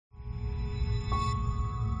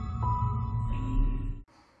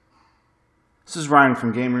This is Ryan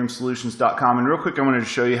from GameRoomSolutions.com, and real quick I wanted to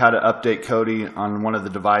show you how to update Kodi on one of the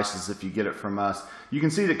devices if you get it from us. You can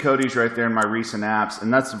see that Kodi's right there in my recent apps,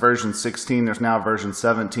 and that's version 16. There's now version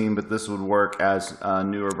 17, but this would work as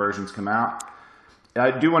newer versions come out.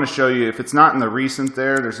 I do want to show you, if it's not in the recent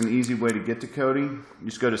there's an easy way to get to Kodi. You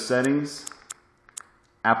just go to Settings,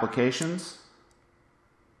 Applications,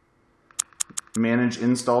 Manage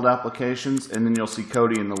Installed Applications, and then you'll see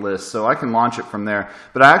Kodi in the list. So I can launch it from there,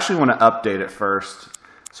 but I actually want to update it first.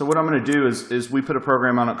 So what I'm going to do is we put a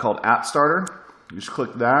program on it called App Starter. You just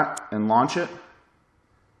click that and launch it.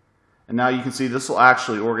 And now you can see this will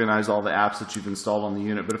actually organize all the apps that you've installed on the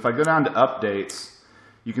unit. But if I go down to Updates,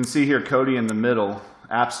 you can see here Kodi in the middle,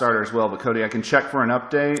 App Starter as well, but Kodi, I can check for an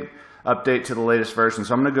update to the latest version.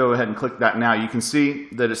 So I'm going to go ahead and click that now. You can see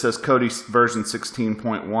that it says Kodi version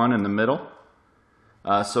 16.1 in the middle.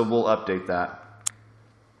 So we'll update that.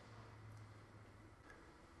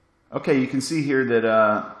 Okay, you can see here that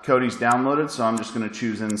Kodi's downloaded, so I'm just going to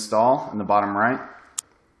choose Install in the bottom right.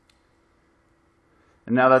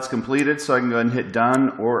 And now that's completed, so I can go ahead and hit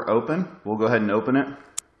Done or Open. We'll go ahead and open it.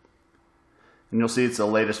 And you'll see it's the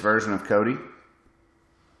latest version of Kodi.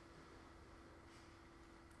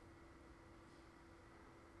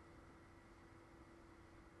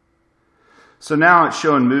 So now it's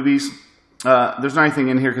showing movies. There's not anything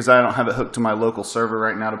in here because I don't have it hooked to my local server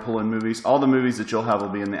right now to pull in movies. All the movies that you'll have will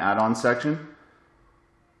be in the add-on section.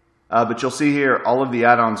 But you'll see here all of the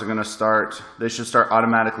add-ons are going to start, they should start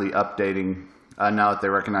automatically updating now that they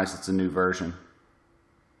recognize it's a new version.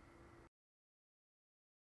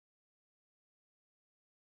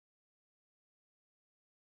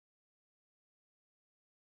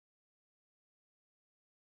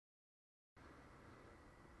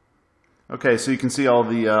 Okay, so you can see all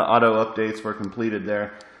the auto updates were completed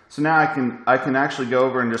there. So now I can actually go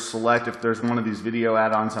over and just select if there's one of these video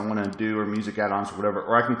add-ons I want to do, or music add-ons or whatever,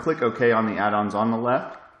 or I can click OK on the add-ons on the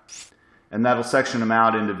left, and that'll section them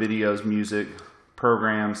out into videos, music,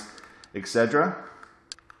 programs, etc.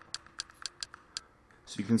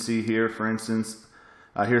 So you can see here, for instance,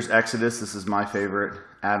 here's Exodus. This is my favorite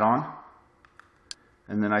add-on.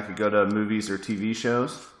 And then I could go to movies or TV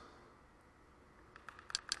shows.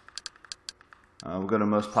 We'll go to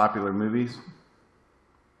most popular movies.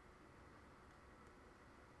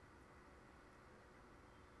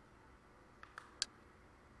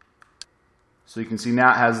 So you can see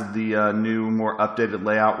now it has the new, more updated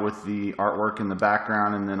layout with the artwork in the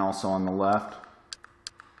background and then also on the left.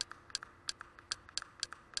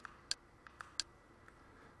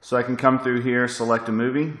 So I can come through here, select a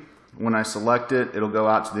movie. When I select it, it'll go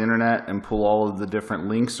out to the internet and pull all of the different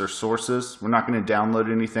links or sources. We're not going to download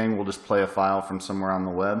anything, we'll just play a file from somewhere on the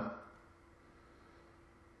web.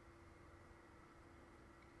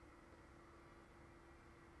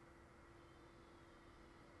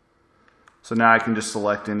 So now I can just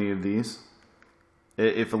select any of these.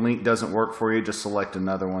 If a link doesn't work for you, just select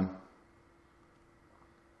another one.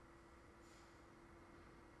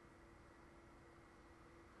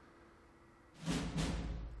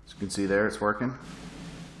 You can see there it's working.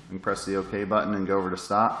 And press the OK button and go over to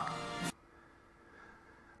stop.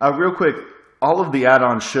 Real quick, all of the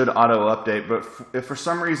add-ons should auto update, but if for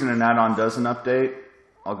some reason an add-on doesn't update,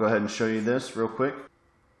 I'll go ahead and show you this real quick.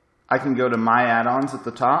 I can go to My Add-ons at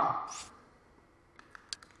the top,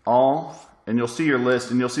 All, and you'll see your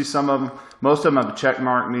list, and you'll see some of them, most of them have a check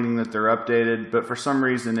mark, meaning that they're updated, but for some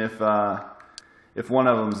reason if one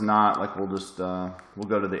of them's not, like we'll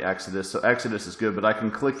go to the Exodus. So Exodus is good, but I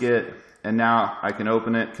can click it and now I can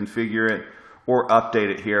open it, configure it, or update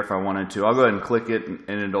it here if I wanted to. I'll go ahead and click it and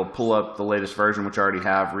it'll pull up the latest version, which I already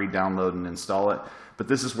have, re-download and install it. But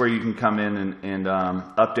this is where you can come in and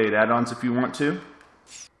update add-ons if you want to.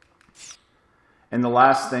 And the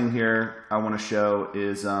last thing here I want to show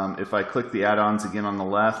is if I click the add-ons again on the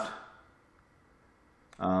left,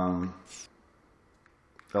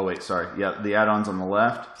 oh wait, sorry. Yeah, the add-ons on the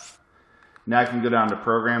left. Now I can go down to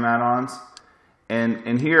Program Add-ons.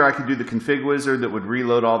 And here I could do the config wizard that would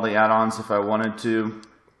reload all the add-ons if I wanted to.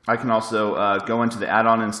 I can also go into the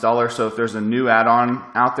add-on installer. So if there's a new add-on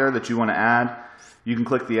out there that you want to add, you can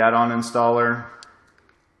click the add-on installer.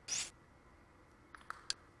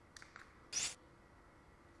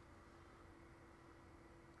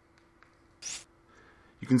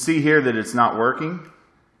 You can see here that it's not working.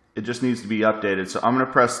 It just needs to be updated. So I'm going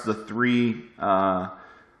to press the three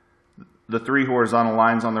horizontal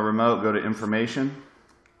lines on the remote, go to Information.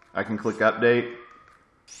 I can click Update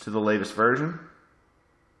to the latest version.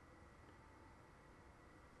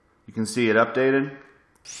 You can see it updated.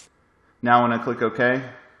 Now when I click OK,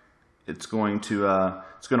 it's going to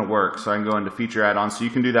work. So I can go into feature add-ons. So you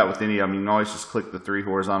can do that with any of them. You can always just click the 3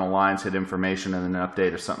 horizontal lines, hit information, and then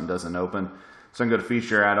update if something doesn't open. So I can go to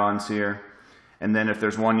feature add-ons here. And then if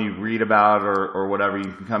there's one you read about or whatever,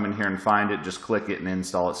 you can come in here and find it, just click it and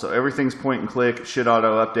install it. So everything's point and click. It should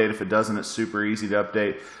auto update. If it doesn't, it's super easy to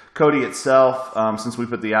update. Kodi itself, since we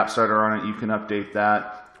put the App Starter on it, you can update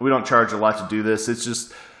that. We don't charge a lot to do this. It's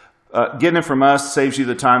just getting it from us saves you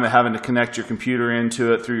the time of having to connect your computer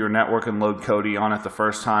into it through your network and load Kodi on it the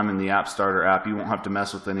first time in the App Starter app. You won't have to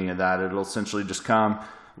mess with any of that. It'll essentially just come,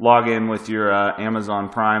 log in with your Amazon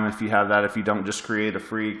Prime if you have that. If you don't, just create a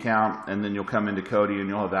free account, and then you'll come into Kodi and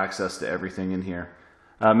you'll have access to everything in here.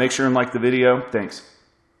 Make sure and like the video. Thanks.